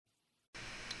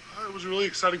it was a really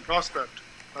exciting prospect.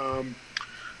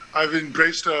 I've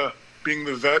embraced being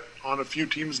the vet on a few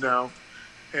teams now,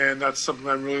 and that's something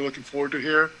I'm really looking forward to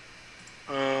here.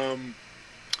 And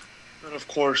of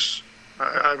course,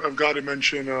 I've got to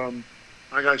mention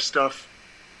my guy Stuff.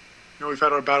 We've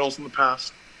had our battles in the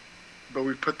past, but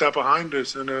we've put that behind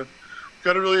us, and we've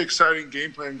got a really exciting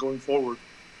game plan going forward.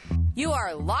 You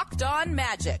are Locked On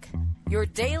Magic, your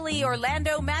daily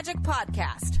Orlando Magic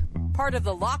podcast, part of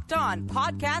the Locked On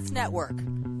Podcast Network,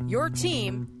 your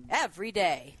team every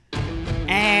day.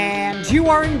 And you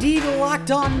are indeed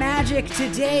Locked On Magic.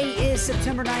 Today is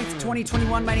September 9th,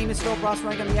 2021. My name is Philip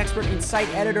Rossberg. I'm the expert and site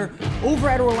editor over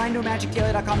at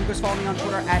OrlandoMagicDaily.com. You can follow me on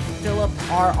Twitter at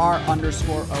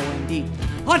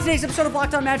PhilipRR_OND. On today's episode of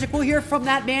Locked On Magic, we'll hear from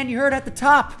that man you heard at the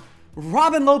top,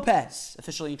 Robin Lopez,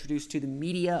 officially introduced to the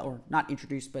media, or not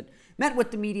introduced, but met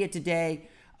with the media today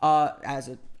as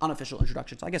an unofficial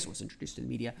introduction. So I guess it was introduced to the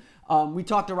media. We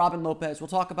talked to Robin Lopez. We'll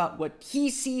talk about what he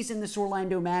sees in this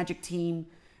Orlando Magic team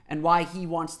and why he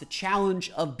wants the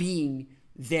challenge of being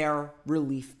their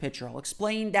relief pitcher. I'll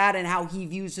explain that and how he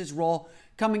views his role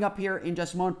coming up here in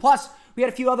just a moment. Plus, we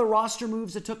had a few other roster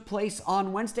moves that took place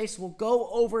on Wednesday, so we'll go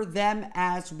over them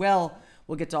as well.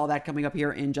 We'll get to all that coming up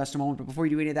here in just a moment. But before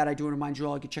you do any of that, I do want to remind you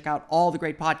all you can check out all the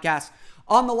great podcasts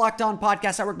on the Locked On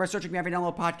Podcast Network by searching every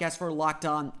download podcast for Locked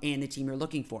On and the team you're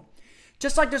looking for.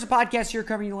 Just like there's a podcast here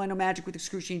covering the Orlando Magic with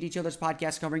excruciating detail, there's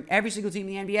podcasts covering every single team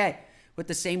in the NBA with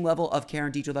the same level of care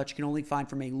and detail that you can only find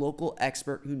from a local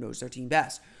expert who knows their team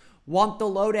best. Want the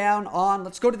lowdown on,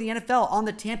 let's go to the NFL, on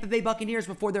the Tampa Bay Buccaneers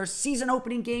before their season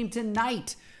opening game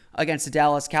tonight against the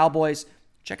Dallas Cowboys?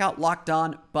 Check out Locked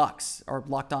On Bucks or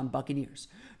Locked On Buccaneers.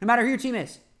 No matter who your team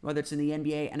is, whether it's in the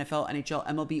NBA, NFL, NHL,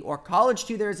 MLB, or college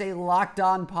too, there's a Locked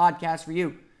On podcast for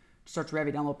you. Search for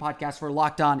every download podcast for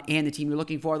Locked On and the team you're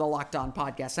looking for, the Locked On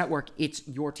Podcast Network. It's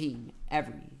your team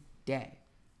every day.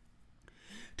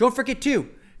 Don't forget, too,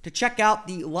 to check out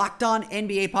the Locked On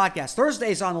NBA podcast.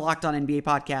 Thursdays on the Locked On NBA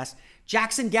podcast,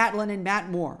 Jackson Gatlin and Matt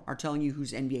Moore are telling you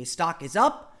whose NBA stock is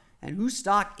up and whose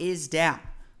stock is down.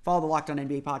 Follow the Locked On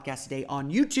NBA podcast today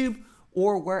on YouTube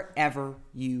or wherever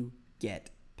you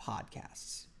get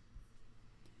podcasts.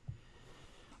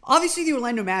 Obviously, the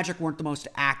Orlando Magic weren't the most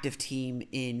active team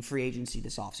in free agency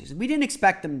this offseason. We didn't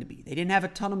expect them to be. They didn't have a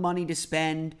ton of money to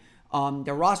spend.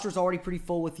 Their roster's already pretty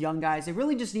full with young guys. They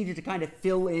really just needed to kind of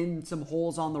fill in some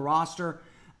holes on the roster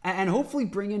and hopefully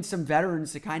bring in some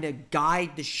veterans to kind of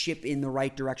guide the ship in the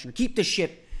right direction, or keep the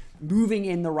ship moving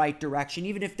in the right direction,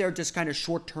 even if they're just kind of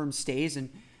short-term stays. And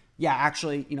yeah,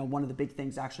 actually, one of the big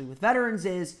things actually with veterans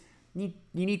is you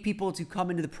need people to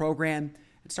come into the program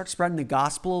and start spreading the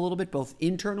gospel a little bit, both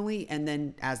internally and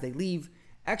then as they leave,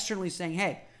 externally saying,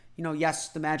 hey, yes,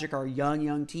 the Magic are a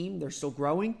young team. They're still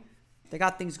growing. They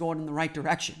got things going in the right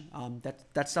direction.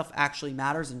 That stuff actually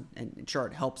matters, and sure,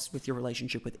 it helps with your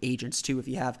relationship with agents too. If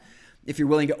you're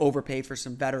willing to overpay for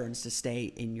some veterans to stay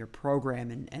in your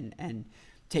program and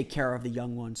take care of the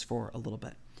young ones for a little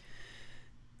bit.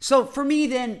 So for me,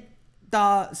 then,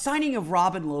 the signing of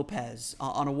Robin Lopez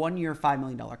on a 1-year, $5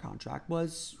 million contract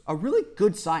was a really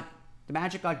good signing. The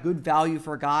Magic got good value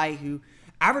for a guy who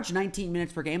averaged 19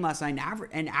 minutes per game last night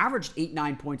and averaged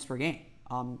 8-9 points per game.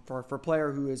 For a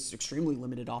player who is extremely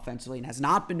limited offensively and has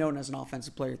not been known as an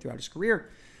offensive player throughout his career,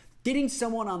 getting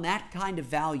someone on that kind of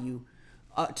value,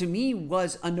 to me,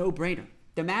 was a no-brainer.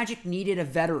 The Magic needed a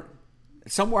veteran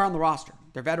somewhere on the roster.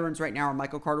 Their veterans right now are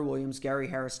Michael Carter-Williams, Gary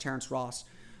Harris, Terrence Ross.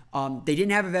 They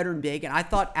didn't have a veteran big, and I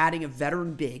thought adding a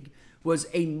veteran big was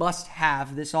a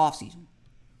must-have this offseason.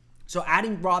 So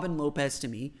adding Robin Lopez to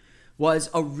me was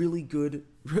a really good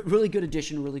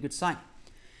addition, a really good signing.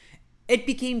 It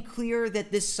became clear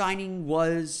that this signing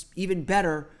was even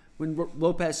better when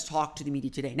Lopez talked to the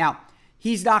media today. Now,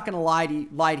 he's not going to lie.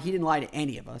 He didn't lie to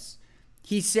any of us.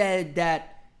 He said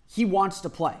that he wants to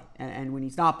play, and when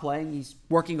he's not playing, he's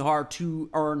working hard to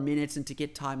earn minutes and to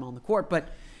get time on the court.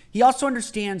 But he also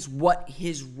understands what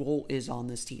his role is on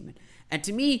this team. And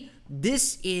to me,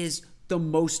 this is the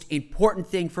most important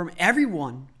thing from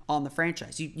everyone on the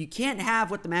franchise. You can't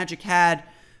have what the Magic had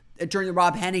during the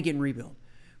Rob Hennigan rebuild,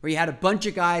 where you had a bunch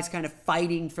of guys kind of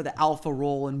fighting for the alpha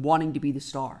role and wanting to be the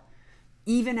star.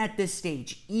 Even at this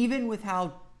stage, even with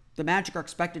how the Magic are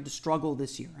expected to struggle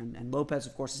this year, and Lopez,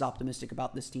 of course, is optimistic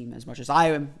about this team as much as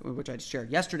I am, which I just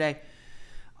shared yesterday.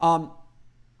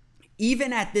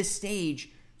 Even at this stage,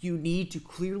 you need to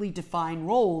clearly define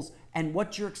roles and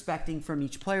what you're expecting from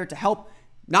each player to help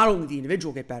not only the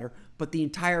individual get better, but the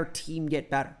entire team get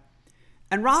better.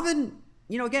 And Robin,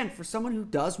 again, for someone who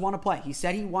does want to play, he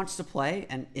said he wants to play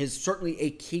and is certainly a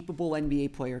capable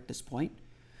NBA player at this point.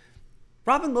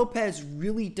 Robin Lopez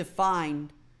really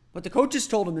defined what the coaches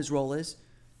told him his role is,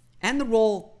 and the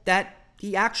role that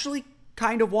he actually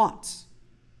kind of wants.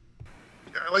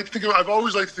 I've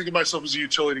always liked to think of myself as a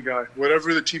utility guy.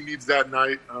 Whatever the team needs that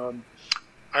night,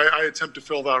 I attempt to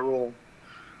fill that role.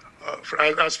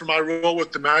 As for my role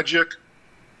with the Magic,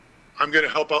 I'm going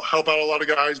to help out a lot of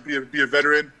guys, be a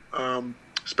veteran,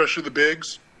 especially the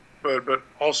bigs, but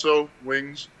also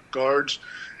wings, guards.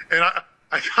 And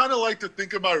I kind of like to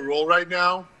think of my role right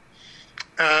now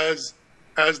as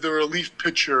the relief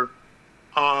pitcher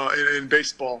in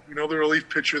baseball. The relief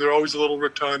pitcher, they're always a little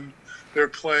rotund. They're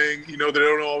playing,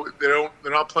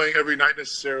 they're not playing every night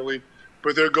necessarily,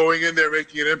 but they're going in there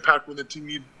making an impact when the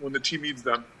team needs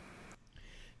them.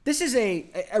 This is a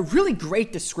really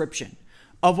great description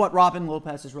of what Robin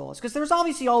Lopez's role is, because there's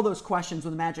obviously all those questions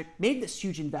when the Magic made this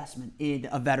huge investment in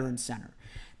a veteran center.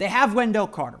 They have Wendell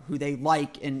Carter, who they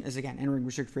like, and is again entering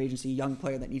restricted free agency, a young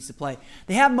player that needs to play.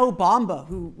 They have Mo Bamba,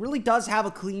 who really does have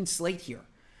a clean slate here.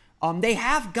 They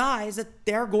have guys that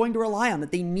they're going to rely on,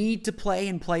 that they need to play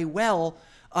and play well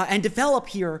and develop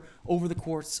here over the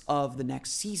course of the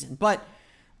next season. But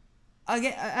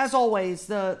again, as always,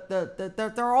 there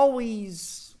are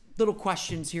always little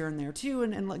questions here and there too.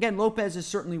 And again, Lopez is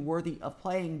certainly worthy of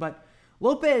playing, but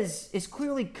Lopez is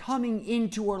clearly coming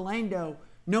into Orlando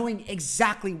knowing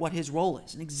exactly what his role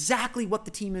is and exactly what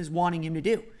the team is wanting him to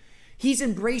do. He's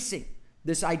embracing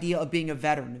this idea of being a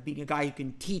veteran, of being a guy who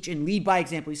can teach and lead by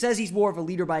example. He says he's more of a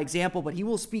leader by example, but he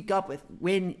will speak up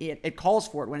when it calls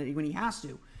for it, when he has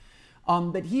to.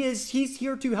 But he's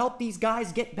here to help these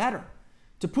guys get better,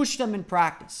 to push them in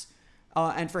practice.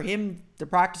 And for him, the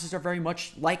practices are very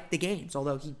much like the games,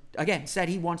 although he, again, said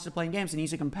he wants to play in games, and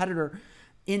he's a competitor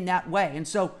in that way. And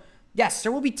so, yes,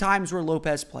 there will be times where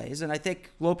Lopez plays, and I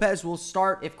think Lopez will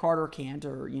start if Carter can't,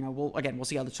 or, we'll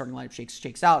see how the starting lineup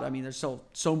shakes out. I mean, there's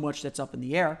so much that's up in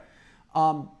the air.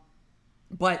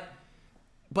 But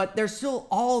there's still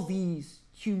all these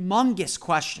humongous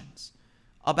questions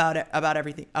about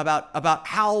everything, about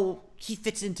how he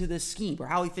fits into this scheme or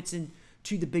how he fits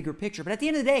into the bigger picture. But at the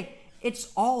end of the day,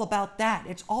 it's all about that.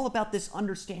 It's all about this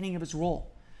understanding of his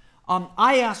role.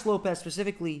 I asked Lopez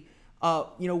specifically,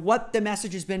 what the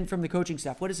message has been from the coaching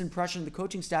staff, what his impression of the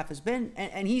coaching staff has been.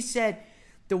 And he said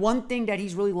the one thing that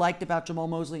he's really liked about Jamal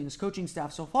Mosley and his coaching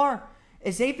staff so far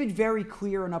is they've been very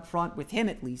clear and upfront, with him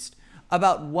at least,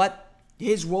 about what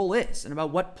his role is and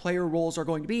about what player roles are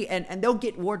going to be. And they'll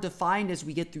get more defined as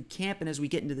we get through camp and as we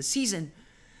get into the season.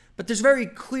 But there's very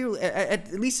clearly,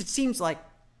 at least it seems like,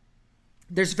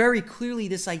 there's very clearly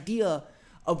this idea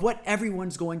of what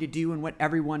everyone's going to do and what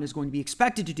everyone is going to be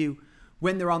expected to do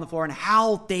when they're on the floor and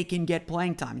how they can get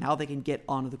playing time and how they can get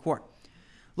onto the court.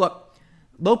 Look,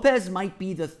 Lopez might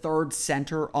be the third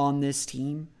center on this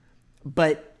team,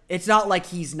 but it's not like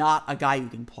he's not a guy who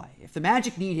can play. If the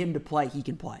Magic need him to play, he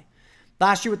can play.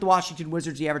 Last year with the Washington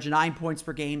Wizards, he averaged 9 points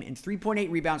per game and 3.8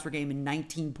 rebounds per game and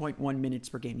 19.1 minutes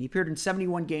per game. He appeared in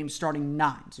 71 games, starting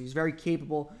 9, so he's very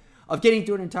capable of getting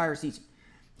through an entire season.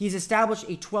 He's established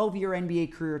a 12-year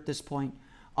NBA career at this point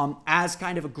as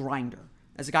kind of a grinder,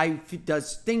 as a guy who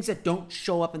does things that don't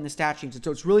show up in the stat sheets. And so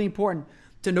it's really important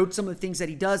to note some of the things that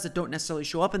he does that don't necessarily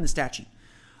show up in the stat sheet.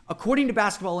 According to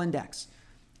Basketball Index,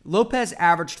 Lopez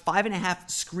averaged 5.5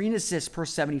 screen assists per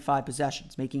 75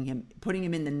 possessions, putting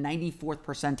him in the 94th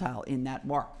percentile in that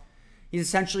mark. He's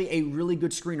essentially a really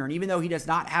good screener, and even though he does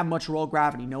not have much roll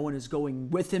gravity, no one is going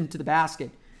with him to the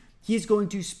basket, he is going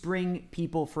to spring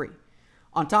people free.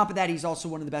 On top of that, he's also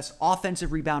one of the best offensive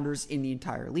rebounders in the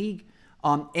entire league.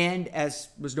 And as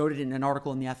was noted in an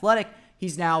article in The Athletic,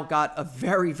 he's now got a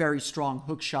very, very strong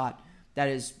hook shot that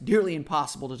is nearly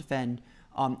impossible to defend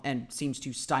and seems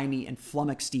to stymie and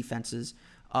flummox defenses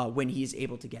when he is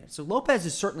able to get it. So Lopez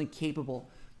is certainly capable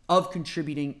of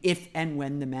contributing if and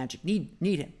when the Magic need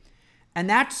him. And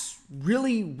that's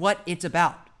really what it's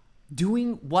about.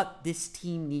 Doing what this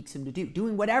team needs him to do.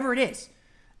 Doing whatever it is.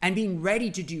 And being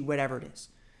ready to do whatever it is.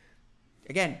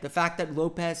 Again, the fact that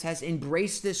Lopez has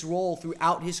embraced this role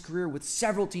throughout his career with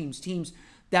several teams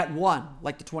that won,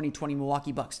 like the 2020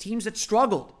 Milwaukee Bucks, teams that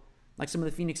struggled, like some of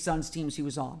the Phoenix Suns teams he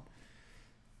was on.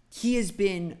 He has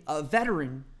been a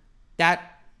veteran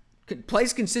that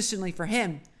plays consistently for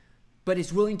him, but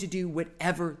is willing to do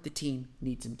whatever the team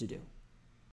needs him to do.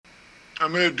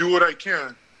 I'm going to do what I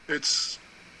can.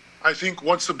 I think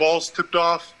once the ball's tipped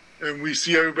off and we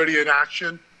see everybody in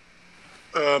action,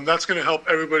 that's going to help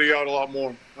everybody out a lot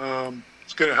more.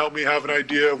 It's going to help me have an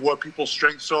idea of what people's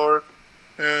strengths are.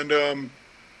 And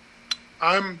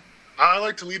I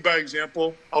like to lead by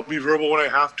example. I'll be verbal when I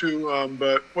have to,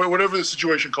 but whatever the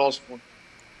situation calls for.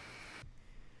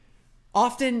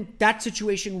 often that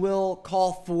situation will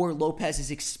call for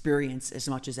Lopez's experience as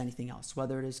much as anything else,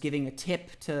 whether it is giving a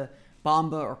tip to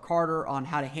Bamba or Carter on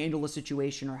how to handle a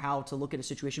situation or how to look at a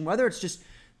situation, whether it's just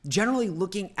generally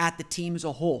looking at the team as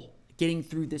a whole, getting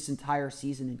through this entire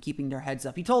season and keeping their heads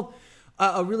up. He told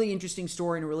a really interesting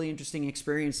story and a really interesting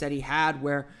experience that he had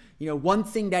where, one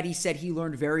thing that he said he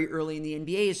learned very early in the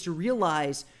NBA is to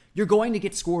realize you're going to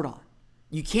get scored on.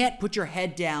 You can't put your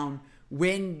head down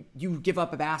when you give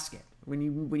up a basket, when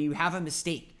you have a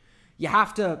mistake. You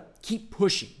have to keep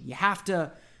pushing. You have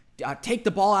to take the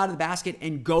ball out of the basket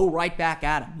and go right back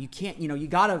at him. You can't, you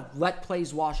got to let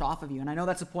plays wash off of you. And I know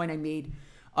that's a point I made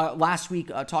last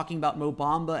week talking about Mo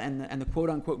Bamba and the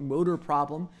quote-unquote motor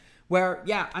problem where,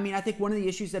 I think one of the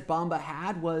issues that Bamba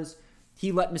had was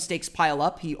he let mistakes pile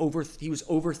up. He was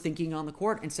overthinking on the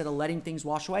court instead of letting things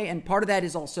wash away. And part of that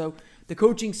is also the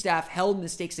coaching staff held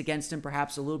mistakes against him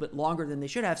perhaps a little bit longer than they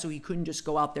should have, so he couldn't just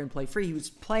go out there and play free. He was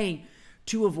playing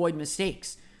to avoid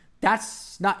mistakes.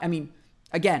 That's not,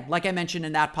 again, like I mentioned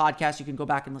in that podcast, you can go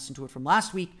back and listen to it from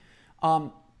last week.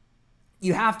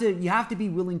 You have to be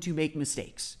willing to make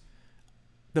mistakes.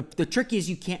 The trick is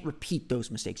you can't repeat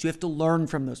those mistakes. You have to learn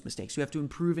from those mistakes. You have to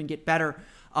improve and get better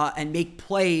and make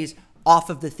plays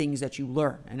off of the things that you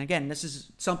learn. And again, this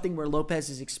is something where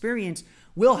Lopez's experience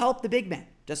will help the big men,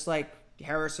 just like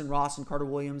Harris and Ross and Carter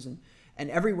Williams and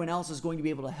everyone else is going to be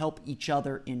able to help each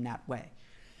other in that way.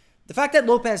 The fact that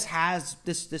Lopez has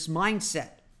this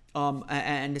mindset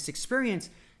and this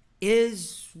experience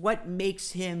is what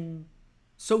makes him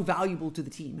so valuable to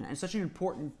the team and such an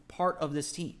important part of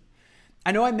this team.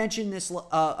 I know I mentioned this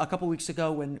a couple weeks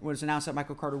ago when it was announced that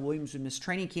Michael Carter Williams would miss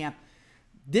training camp.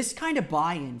 This kind of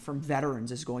buy-in from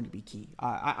veterans is going to be key.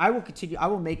 I will continue. I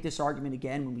will make this argument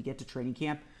again when we get to training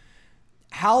camp.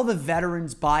 How the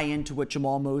veterans buy into what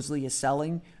Jamal Mosley is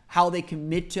selling, how they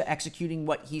commit to executing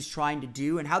what he's trying to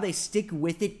do, and how they stick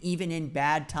with it even in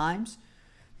bad times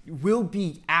will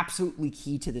be absolutely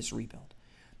key to this rebuild.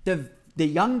 The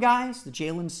young guys, the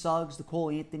Jalen Suggs, the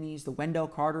Cole Anthonys, the Wendell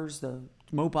Carters, the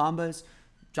Mo Bambas,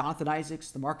 Jonathan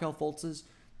Isaacs, the Markelle Fultzes,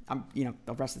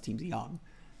 the rest of the team's young.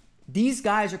 These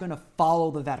guys are going to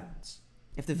follow the veterans.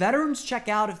 If the veterans check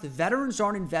out, if the veterans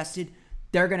aren't invested,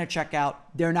 they're going to check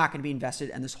out. They're not going to be invested,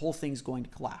 and this whole thing's going to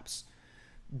collapse.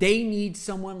 They need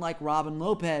someone like Robin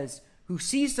Lopez who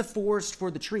sees the forest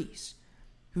for the trees,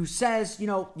 who says,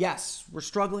 yes, we're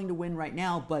struggling to win right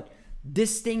now, but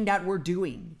this thing that we're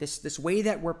doing, this way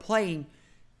that we're playing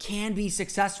can be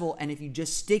successful, and if you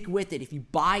just stick with it, if you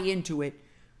buy into it,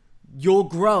 you'll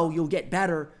grow, you'll get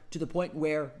better to the point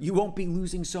where you won't be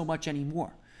losing so much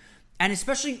anymore. And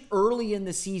especially early in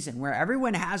the season where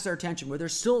everyone has their attention, where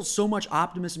there's still so much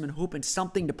optimism and hope and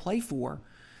something to play for,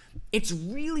 it's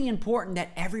really important that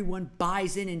everyone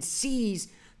buys in and sees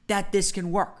that this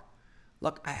can work.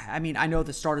 Look, I know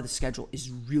the start of the schedule is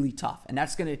really tough, and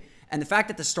the fact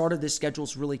that the start of this schedule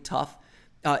is really tough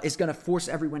is going to force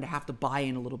everyone to have to buy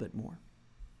in a little bit more.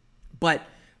 But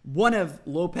one of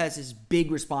Lopez's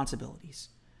big responsibilities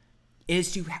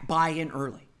is to buy in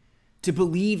early, to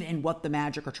believe in what the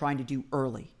Magic are trying to do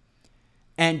early,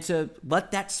 and to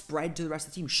let that spread to the rest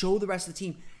of the team, show the rest of the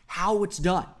team how it's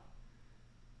done.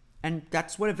 And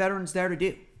that's what a veteran's there to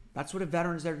do. That's what a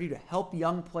veteran's there to do, to help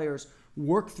young players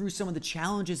work through some of the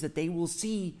challenges that they will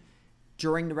see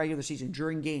during the regular season,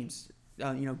 during games.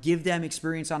 Give them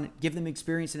experience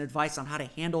and advice on how to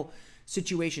handle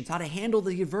situations, how to handle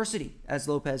the adversity, as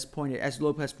Lopez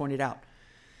pointed out.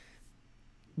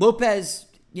 Lopez,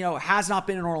 has not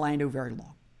been in Orlando very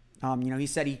long. He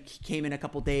said he came in a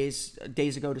couple days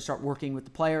ago to start working with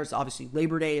the players. Obviously,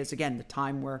 Labor Day is, again, the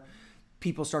time where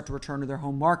people start to return to their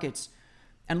home markets.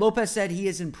 And Lopez said he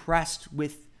is impressed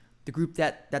with the group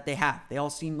that they have. They all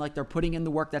seem like they're putting in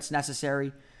the work that's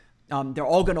necessary. They're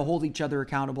all going to hold each other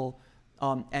accountable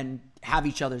and have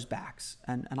each other's backs.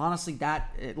 And honestly,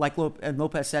 that, and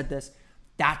Lopez said this,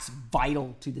 that's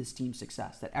vital to this team's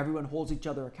success, that everyone holds each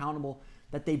other accountable,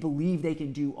 that they believe they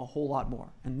can do a whole lot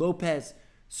more. And Lopez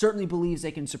certainly believes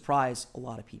they can surprise a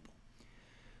lot of people.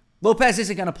 Lopez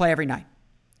isn't going to play every night.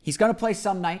 He's going to play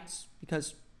some nights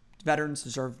because veterans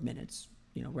deserve minutes,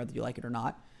 whether you like it or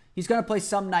not. He's going to play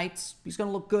some nights. He's going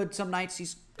to look good some nights.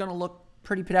 He's going to look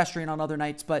pretty pedestrian on other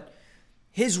nights. But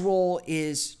his role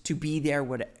is to be there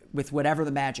with whatever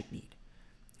the Magic need.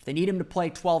 If they need him to play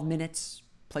 12 minutes,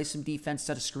 play some defense,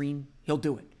 set a screen, he'll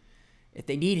do it. If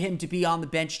they need him to be on the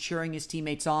bench cheering his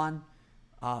teammates on,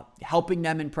 helping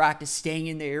them in practice, staying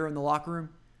in their ear in the locker room,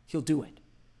 he'll do it.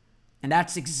 And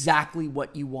that's exactly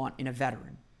what you want in a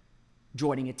veteran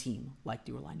joining a team like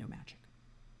the Orlando Magic.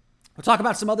 We'll talk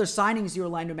about some other signings the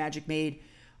Orlando Magic made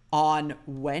on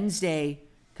Wednesday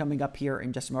coming up here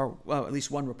in just a moment. Well, at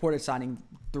least one reported signing,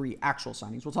 3 actual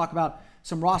signings. We'll talk about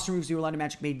some roster moves the Orlando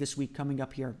Magic made this week coming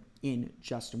up here in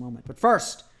just a moment. But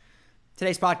first,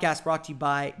 today's podcast brought to you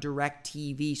by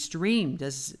DirecTV Stream.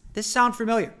 Does this sound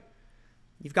familiar?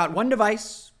 You've got one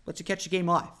device, lets you catch the game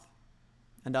live.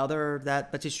 Another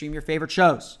that lets you stream your favorite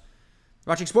shows.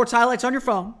 You're watching sports highlights on your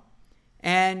phone.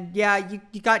 And yeah,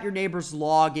 you got your neighbor's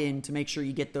login to make sure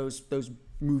you get those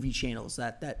movie channels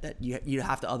that you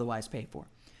have to otherwise pay for.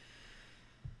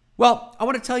 Well, I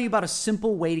want to tell you about a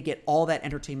simple way to get all that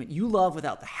entertainment you love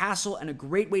without the hassle, and a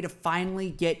great way to finally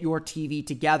get your TV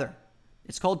together.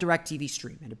 It's called DirecTV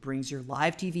Stream, and it brings your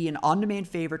live TV and on-demand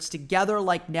favorites together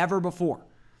like never before.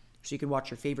 So you can watch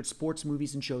your favorite sports,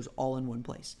 movies, and shows all in one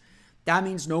place. That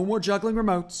means no more juggling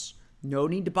remotes, no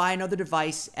need to buy another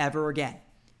device ever again.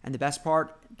 And the best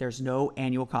part, there's no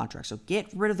annual contract. So get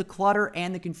rid of the clutter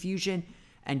and the confusion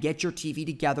and get your TV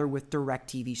together with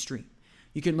DirecTV Stream.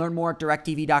 You can learn more at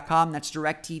directtv.com. That's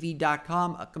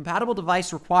directtv.com. A compatible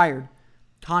device required.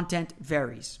 Content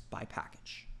varies by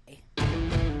package.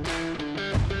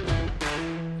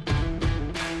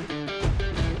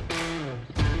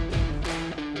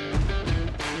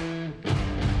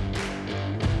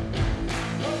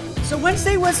 So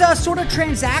Wednesday was a sort of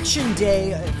transaction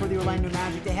day for the Orlando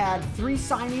Magic. They had 3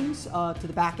 signings to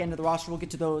the back end of the roster. We'll get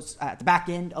to those at the back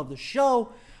end of the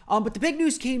show. But the big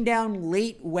news came down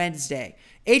late Wednesday.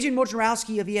 Agent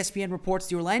Wojnarowski of ESPN reports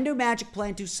the Orlando Magic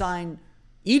plan to sign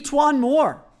E'Twaun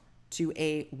Moore to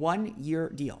a 1-year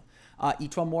deal.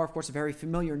 E'Twaun Moore, of course, a very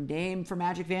familiar name for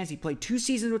Magic fans. He played 2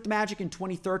 seasons with the Magic in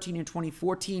 2013 and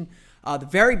 2014, the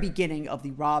very beginning of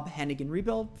the Rob Hennigan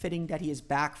rebuild. Fitting that he is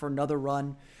back for another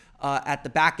run at the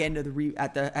back end of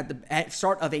the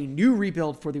start of a new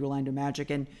rebuild for the Orlando Magic.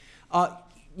 And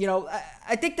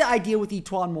I think the idea with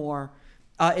E'Twaun Moore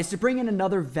is to bring in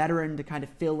another veteran to kind of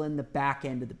fill in the back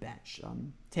end of the bench.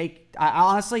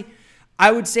 Honestly,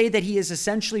 I would say that he is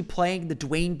essentially playing the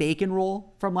Dwayne Bacon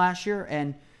role from last year.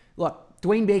 And look,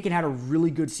 Dwayne Bacon had a really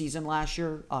good season last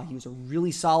year. He was a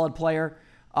really solid player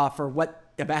for what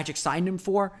the Magic signed him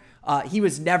for. He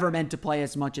was never meant to play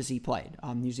as much as he played.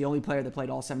 He was the only player that played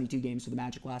all 72 games for the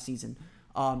Magic last season.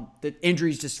 The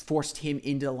injuries just forced him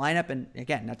into the lineup, and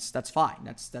again, that's fine.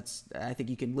 That's I think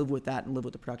you can live with that and live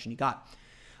with the production he got.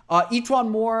 E'Twaun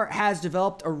Moore has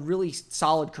developed a really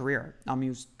solid career. He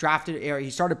was drafted, he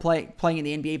started playing in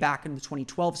the NBA back in the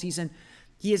 2012 season.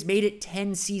 He has made it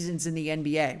 10 seasons in the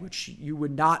NBA, which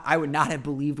I would not have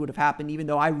believed would have happened, even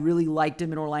though I really liked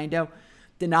him in Orlando.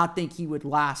 Did not think he would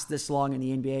last this long in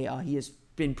the NBA. He has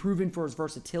been proven for his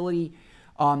versatility.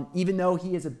 Even though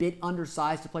he is a bit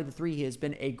undersized to play the 3, he has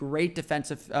been a great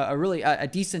defensive, a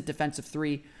decent defensive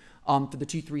 3 for the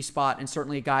 2-3 spot, and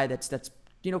certainly a guy that's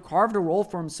carved a role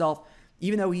for himself,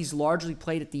 even though he's largely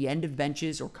played at the end of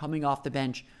benches or coming off the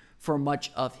bench for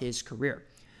much of his career.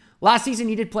 Last season,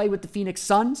 he did play with the Phoenix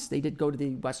Suns. They did go to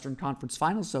the Western Conference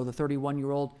Finals, so the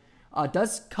 31-year-old went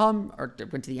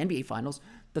to the NBA Finals.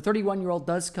 The 31-year-old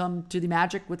does come to the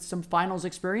Magic with some finals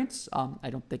experience. I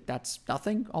don't think that's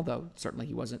nothing, although certainly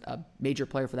he wasn't a major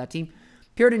player for that team.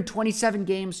 Appeared in 27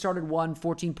 games, started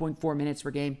 14.4 minutes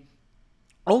per game,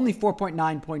 only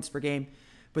 4.9 points per game,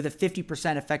 with a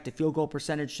 50% effective field goal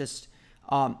percentage.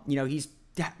 He's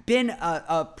been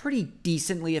a pretty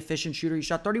decently efficient shooter. He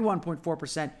shot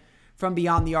 31.4% from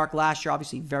beyond the arc last year,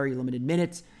 obviously very limited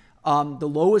minutes. The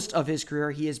lowest of his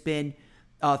career, he has been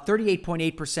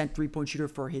 38.8% three-point shooter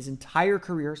for his entire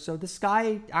career. So this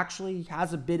guy actually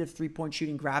has a bit of three-point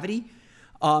shooting gravity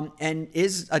and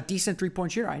is a decent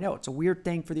three-point shooter. I know it's a weird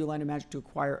thing for the Orlando Magic to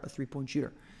acquire a three-point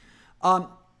shooter.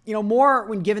 Moore,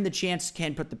 when given the chance,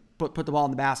 can put the ball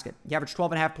in the basket. He averaged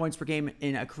 12.5 points per game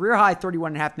in a career-high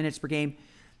 31.5 minutes per game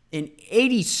in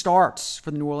 80 starts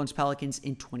for the New Orleans Pelicans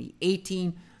in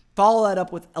 2018. Follow that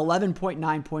up with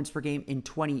 11.9 points per game in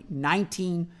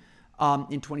 2019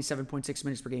 in 27.6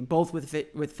 minutes per game, both with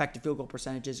effective field goal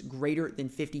percentages greater than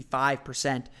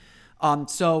 55%.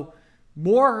 So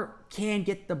Moore can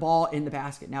get the ball in the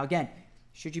basket. Now, again,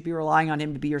 should you be relying on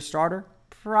him to be your starter?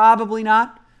 Probably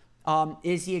not.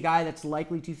 Is he a guy that's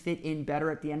likely to fit in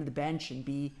better at the end of the bench and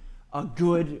be a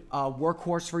good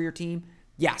workhorse for your team?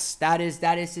 Yes, that is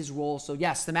his role. So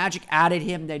yes, the Magic added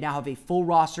him. They now have a full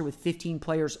roster with 15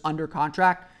 players under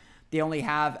contract. They only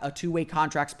have a two-way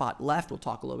contract spot left. We'll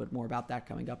talk a little bit more about that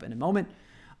coming up in a moment.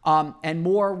 And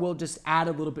Moore will just add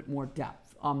a little bit more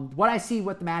depth. What I see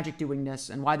with the Magic doing this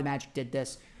and why the Magic did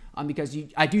this, because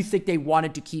I do think they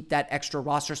wanted to keep that extra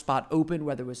roster spot open,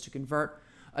 whether it was to convert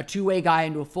a two-way guy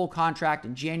into a full contract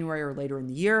in January or later in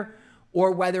the year,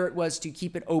 or whether it was to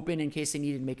keep it open in case they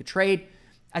needed to make a trade.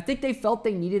 I think they felt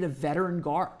they needed a veteran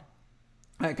guard.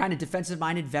 kind of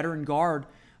defensive-minded veteran guard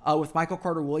with Michael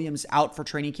Carter-Williams out for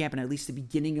training camp and at least the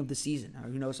beginning of the season.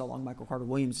 Who knows how long Michael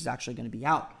Carter-Williams is actually going to be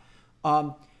out.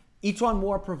 E'Twaun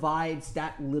Moore provides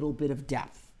that little bit of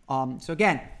depth. So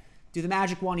again, do the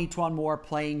Magic want E'Twaun Moore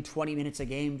playing 20 minutes a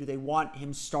game? Do they want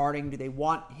him starting? Do they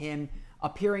want him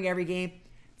appearing every game?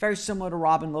 Very similar to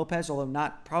Robin Lopez, although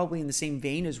not probably in the same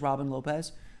vein as Robin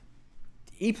Lopez.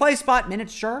 He plays spot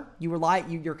minutes, sure.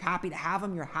 You're happy to have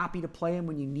him. You're happy to play him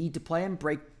when you need to play him.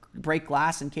 Break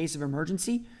glass in case of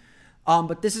emergency.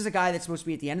 But this is a guy that's supposed to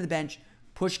be at the end of the bench,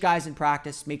 push guys in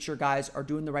practice, make sure guys are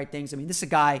doing the right things. I mean, this is a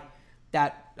guy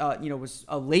that was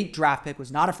a late draft pick,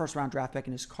 was not a first-round draft pick,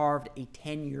 and has carved a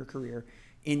 10-year career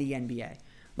in the NBA.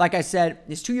 Like I said,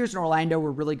 his 2 years in Orlando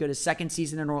were really good. His second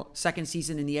season in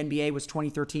the NBA was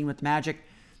 2013 with the Magic.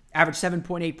 Averaged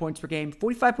 7.8 points per game,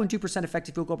 45.2%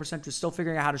 effective field goal percentage, was still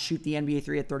figuring out how to shoot the NBA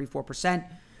 3 at 34%.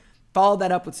 Followed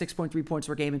that up with 6.3 points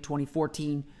per game in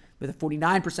 2014 with a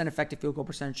 49% effective field goal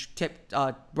percentage.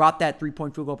 Brought that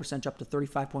 3-point field goal percentage up to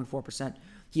 35.4%.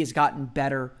 He has gotten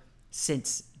better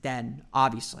since then,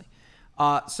 obviously.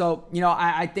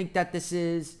 I think that this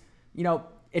is,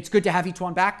 it's good to have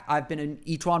E'Twaun back. I've been an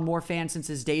E'Twaun Moore fan since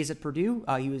his days at Purdue.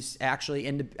 He was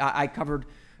actually I covered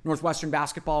Northwestern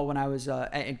basketball when I was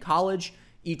in college.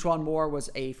 E'Twaun Moore was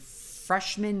a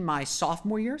freshman my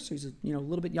sophomore year, so he's a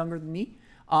little bit younger than me.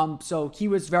 So he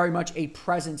was very much a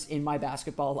presence in my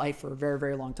basketball life for a very,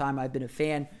 very long time. I've been a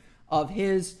fan of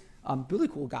his. Really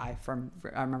cool guy.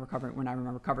 I remember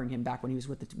covering him back when he was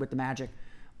with the Magic.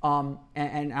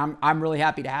 And I'm really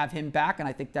happy to have him back, and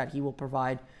I think that he will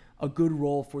provide a good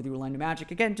role for the Orlando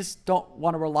Magic. Again, just don't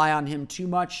want to rely on him too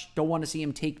much. Don't want to see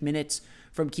him take minutes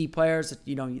from key players.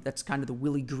 That's kind of the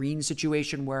Willie Green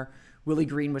situation where Willie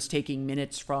Green was taking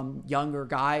minutes from younger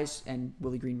guys, and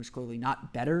Willie Green was clearly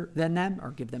not better than them or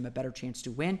give them a better chance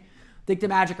to win. I think the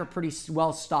Magic are pretty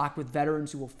well stocked with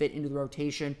veterans who will fit into the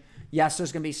rotation. Yes,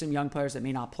 there's going to be some young players that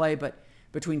may not play, but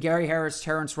between Gary Harris,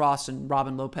 Terrence Ross, and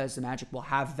Robin Lopez, the Magic will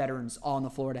have veterans on the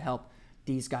floor to help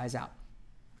these guys out.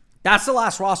 That's the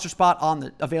last roster spot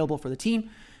available for the team.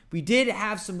 We did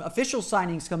have some official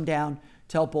signings come down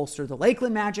to help bolster the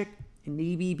Lakeland Magic and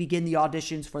maybe begin the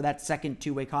auditions for that second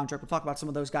two-way contract. We'll talk about some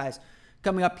of those guys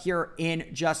coming up here in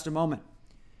just a moment.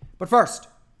 But first,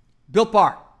 Built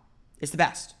Bar is the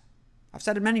best. I've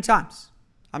said it many times.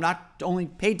 I'm not only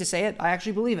paid to say it, I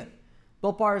actually believe it.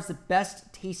 Built Bar is the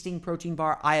best tasting protein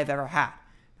bar I have ever had.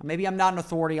 Now, maybe I'm not an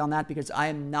authority on that because I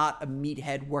am not a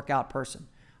meathead workout person.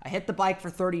 I hit the bike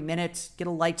for 30 minutes, get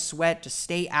a light sweat, to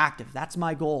stay active. That's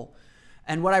my goal.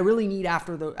 And what I really need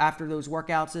after those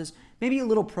workouts is maybe a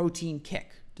little protein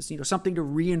kick. Just something to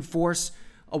reinforce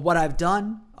what I've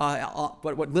done,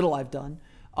 what little I've done,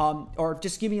 or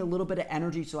just give me a little bit of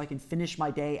energy so I can finish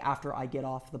my day after I get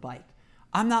off the bike.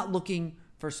 I'm not looking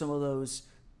for some of those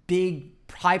big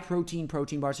high-protein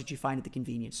bars that you find at the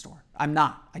convenience store. I'm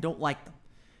not. I don't like them.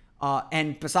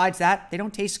 And besides that, they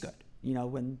don't taste good.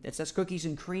 When it says cookies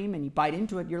and cream and you bite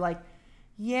into it, you're like,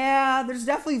 yeah, there's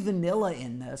definitely vanilla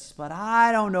in this, but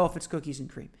I don't know if it's cookies and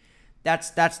cream.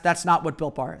 That's not what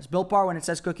Built Bar is. Built Bar, when it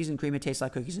says cookies and cream, it tastes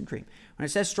like cookies and cream. When it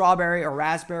says strawberry or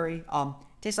raspberry, it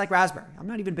tastes like raspberry. I'm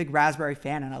not even a big raspberry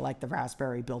fan, and I like the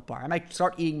raspberry Built Bar. I might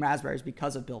start eating raspberries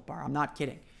because of Built Bar. I'm not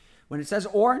kidding. When it says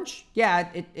orange, yeah,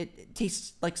 it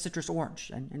tastes like citrus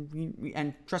orange.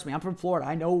 And trust me, I'm from Florida.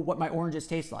 I know what my oranges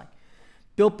taste like.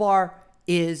 Built Bar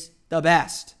is the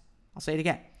best. I'll say it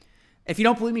again. If you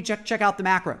don't believe me, check out the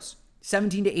macros.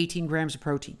 17 to 18 grams of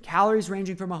protein. Calories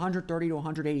ranging from 130 to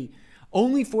 180.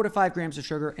 Only 4 to 5 grams of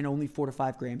sugar and only 4 to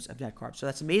 5 grams of net carbs. So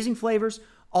that's amazing flavors,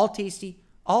 all tasty,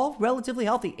 all relatively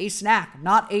healthy. A snack,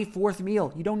 not a fourth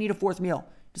meal. You don't need a fourth meal.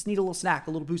 Just need a little snack,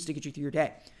 a little boost to get you through your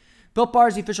day. Built Bar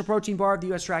is the official protein bar of the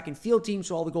U.S. track and field team,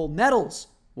 so all the gold medals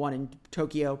won in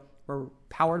Tokyo were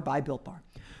powered by Built Bar.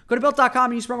 Go to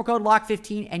Built.com and use promo code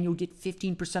LOCK15 and you'll get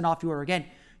 15% off your order. Again,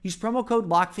 use promo code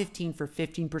LOCK15 for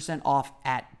 15% off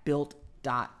at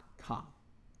Built.com.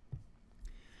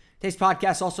 Today's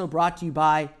podcast is also brought to you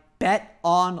by Bet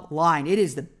Online. It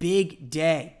is the big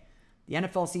day. The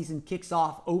NFL season kicks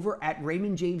off over at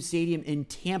Raymond James Stadium in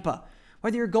Tampa.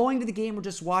 Whether you're going to the game or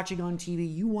just watching on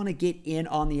TV, you want to get in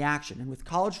on the action. And with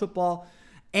college football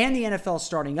and the NFL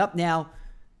starting up now,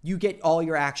 you get all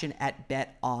your action at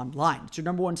Bet Online. It's your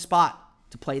number one spot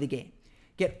to play the game.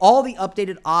 Get all the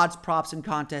updated odds, props, and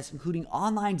contests, including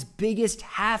online's biggest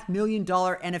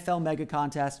 $500,000 NFL mega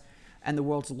contest and the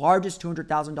world's largest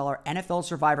 $200,000 NFL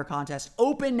Survivor contest,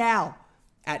 open now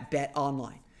at Bet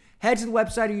Online. Head to the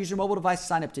website or use your mobile device to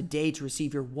sign up today to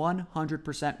receive your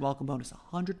 100% welcome bonus.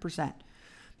 100%.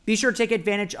 Be sure to take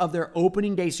advantage of their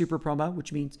opening day super promo,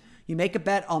 which means you make a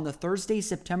bet on the Thursday,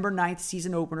 September 9th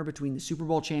season opener between the Super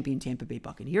Bowl champion Tampa Bay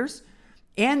Buccaneers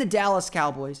and the Dallas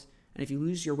Cowboys. And if you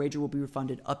lose, your wager will be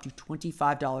refunded up to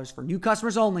 $25 for new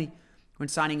customers only when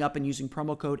signing up and using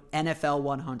promo code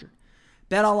NFL100.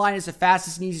 BetOnline is the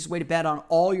fastest and easiest way to bet on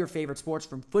all your favorite sports,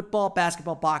 from football,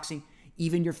 basketball, boxing,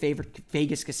 even your favorite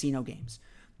Vegas casino games.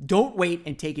 Don't wait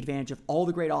and take advantage of all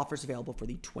the great offers available for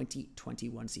the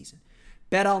 2021 season.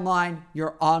 BetOnline,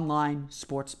 your online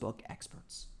sportsbook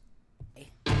experts.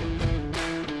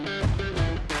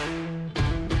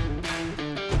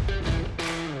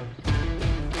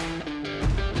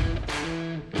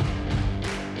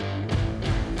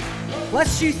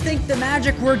 Lest you think the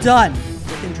Magic were done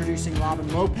with introducing Robin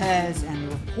Lopez and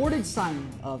the reported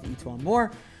signing of Etuan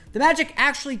Moore, the Magic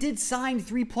actually did sign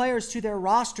 3 players to their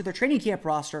roster, their training camp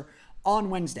roster, on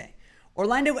Wednesday.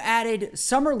 Orlando added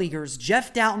summer leaguers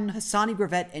Jeff Doughton, Hassani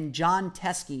Gravett, and John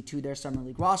Teskey to their summer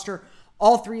league roster.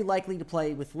 All 3 likely to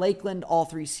play with Lakeland. All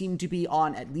 3 seem to be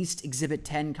on at least Exhibit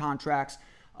 10 contracts.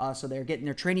 So they're getting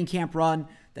their training camp run.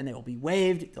 Then they will be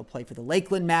waived. They'll play for the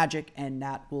Lakeland Magic, and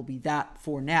that will be that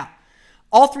for now.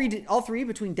 All three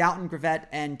between Doughton, Gravett,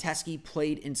 and Teskey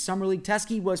played in Summer League.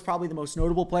 Teskey was probably the most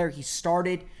notable player. He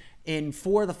started in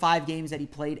 4 of the 5 games that he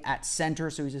played at center,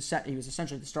 so he was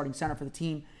essentially the starting center for the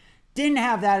team. Didn't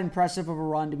have that impressive of a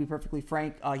run, to be perfectly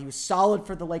frank. He was solid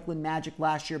for the Lakeland Magic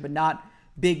last year, but not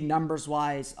big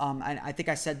numbers-wise. I think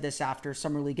I said this after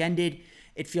Summer League ended.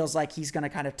 It feels like he's going to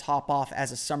kind of top off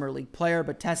as a Summer League player,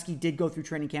 but Teskey did go through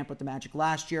training camp with the Magic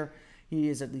last year. He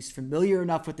is at least familiar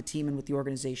enough with the team and with the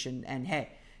organization. And hey,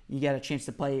 you get a chance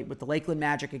to play with the Lakeland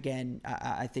Magic again.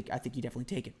 I think you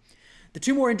definitely take it. The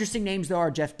 2 more interesting names, though,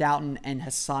 are Jeff Doughton and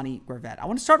Hassani Gravett. I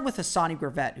want to start with Hassani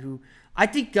Gravett, who I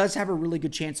think does have a really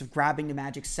good chance of grabbing the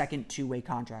Magic's second 2-way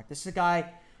contract. This is a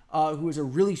guy who is a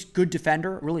really good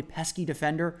defender, a really pesky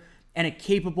defender, and a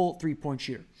capable 3-point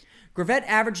shooter. Gravett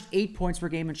averaged 8 points per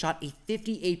game and shot a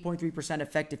 58.3%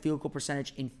 effective field goal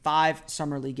percentage in 5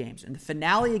 Summer League games. In the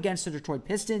finale against the Detroit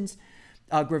Pistons,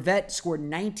 Gravett scored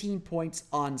 19 points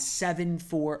on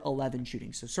 7-for-11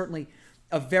 shooting. So certainly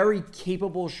a very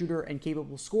capable shooter and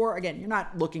capable scorer. Again, you're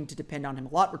not looking to depend on him a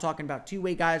lot. We're talking about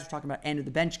 2-way guys. We're talking about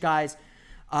end-of-the-bench guys.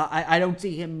 I don't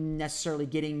see him necessarily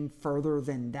getting further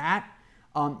than that.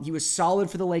 He was solid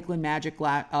for the Lakeland Magic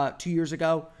 2 years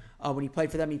ago. When he played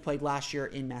for them, he played last year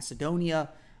in Macedonia.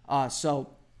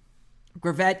 So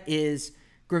Gravett,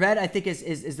 I think,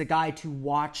 is the guy to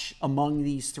watch among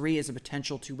these 3 as a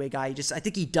potential 2-way guy. I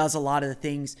think he does a lot of the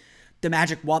things the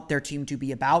Magic want their team to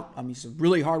be about. He's a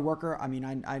really hard worker. I mean,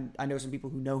 I know some people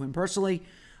who know him personally.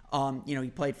 He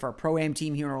played for a Pro-Am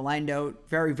team here in Orlando.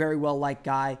 Very, very well-liked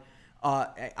guy.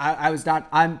 I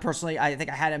think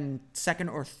I had him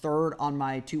 2nd or 3rd on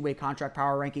my 2-way contract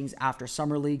power rankings after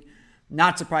Summer League.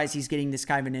 Not surprised he's getting this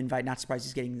kind of an invite. Not surprised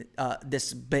he's getting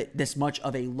this much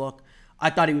of a look. I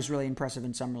thought he was really impressive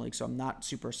in Summer League, so I'm not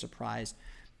super surprised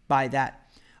by that.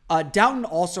 Doughton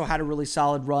also had a really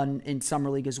solid run in Summer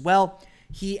League as well.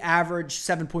 He averaged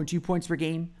 7.2 points per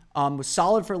game. Was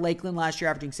solid for Lakeland last year,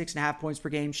 averaging 6.5 points per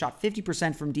game. Shot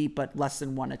 50% from deep, but less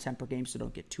than 1 attempt per game, so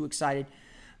don't get too excited.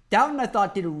 Doughton, I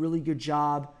thought, did a really good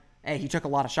job. He took a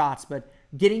lot of shots, but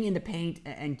getting into paint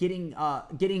and getting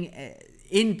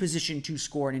in position to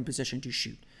score and in position to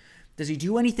shoot. Does he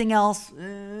do anything else?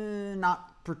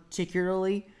 Not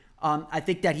particularly. I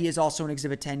think that he is also an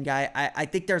Exhibit 10 guy. I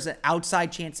think there's an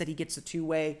outside chance that he gets a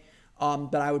 2-way,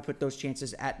 but I would put those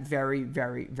chances at very,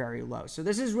 very, very low. So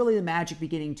this is really the Magic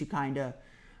beginning to kind of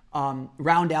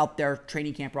round out their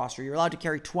training camp roster. You're allowed to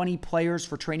carry 20 players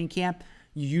for training camp.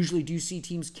 You usually do see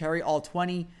teams carry all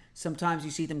 20. Sometimes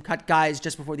you see them cut guys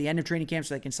just before the end of training camp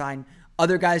so they can sign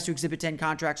other guys to Exhibit 10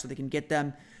 contracts so they can get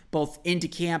them both into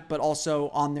camp but also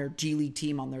on their G League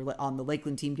team, on the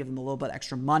Lakeland team, give them a little bit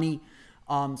extra money.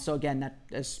 So again, that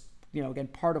is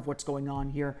part of what's going on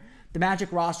here. The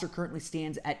Magic roster currently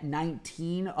stands at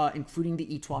 19, including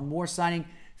the Etuan Moore signing,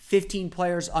 15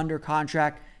 players under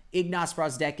contract, Ignas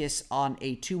Brazdeikis on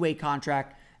a 2-way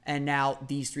contract, and now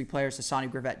these 3 players, Hassani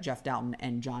Gravett, Jeff Doughton,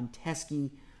 and John Teskey,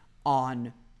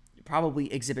 on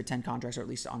probably Exhibit 10 contracts, or at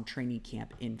least on training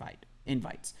camp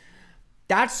invites.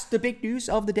 That's the big news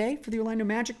of the day for the Orlando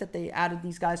Magic, that they added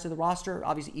these guys to the roster.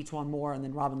 Obviously, Etuan Moore and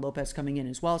then Robin Lopez coming in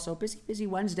as well. So busy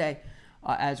Wednesday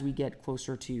as we get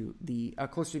closer to the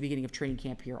beginning of training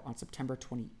camp here on September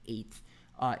 28th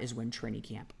is when training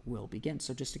camp will begin.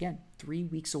 So just, again, 3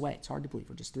 weeks away. It's hard to believe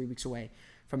we're just 3 weeks away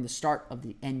from the start of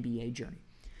the NBA journey.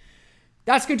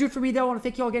 That's going to do it for me, though. I want to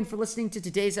thank you all again for listening to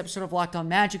today's episode of Locked On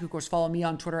Magic. Of course, follow me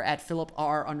on Twitter at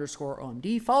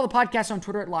PhilipR_OMD. Follow the podcast on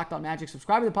Twitter at Locked On Magic.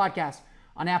 Subscribe to the podcast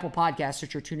on Apple Podcasts,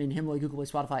 Stitcher, TuneIn, Himalaya, Google Play,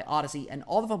 Spotify, Odyssey, and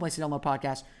all the fun places to download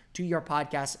podcasts to your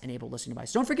podcast-enabled listening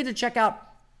device. Don't forget to check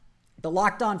out the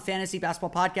Locked On Fantasy Basketball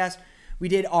Podcast. We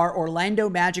did our Orlando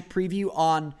Magic preview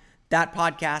on that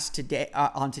podcast today.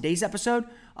 On today's episode,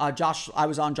 I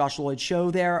was on Josh Lloyd's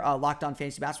show there, Locked On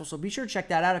Fantasy Basketball. So be sure to check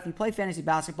that out. If you play fantasy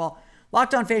basketball,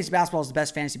 Locked On Fantasy Basketball is the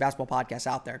best fantasy basketball podcast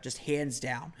out there, just hands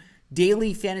down.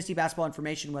 Daily fantasy basketball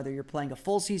information, whether you're playing a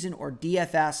full season or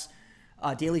DFS,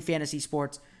 daily fantasy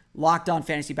sports. Locked On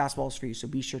Fantasy Basketball is for you, so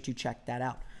be sure to check that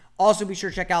out. Also, be sure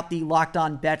to check out the Locked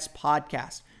On Bets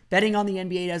podcast. Betting on the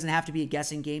NBA doesn't have to be a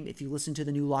guessing game if you listen to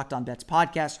the new Locked On Bets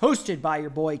podcast, hosted by your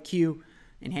boy Q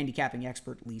and handicapping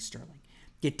expert Lee Sterling.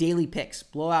 Get daily picks,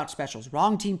 blowout specials,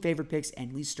 wrong team favorite picks,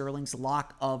 and Lee Sterling's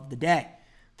lock of the day.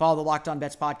 Follow the Locked On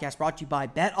Bets podcast, brought to you by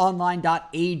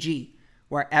betonline.ag,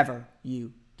 wherever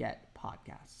you get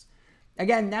podcasts.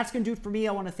 Again, that's going to do it for me.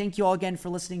 I want to thank you all again for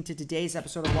listening to today's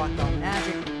episode of Locked On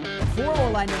Magic. For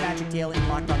Orlando Magic Daily and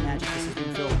Locked On Magic, this has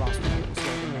been Phil Ross. We'll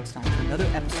see you next time for another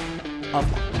episode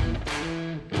of Locked On Magic.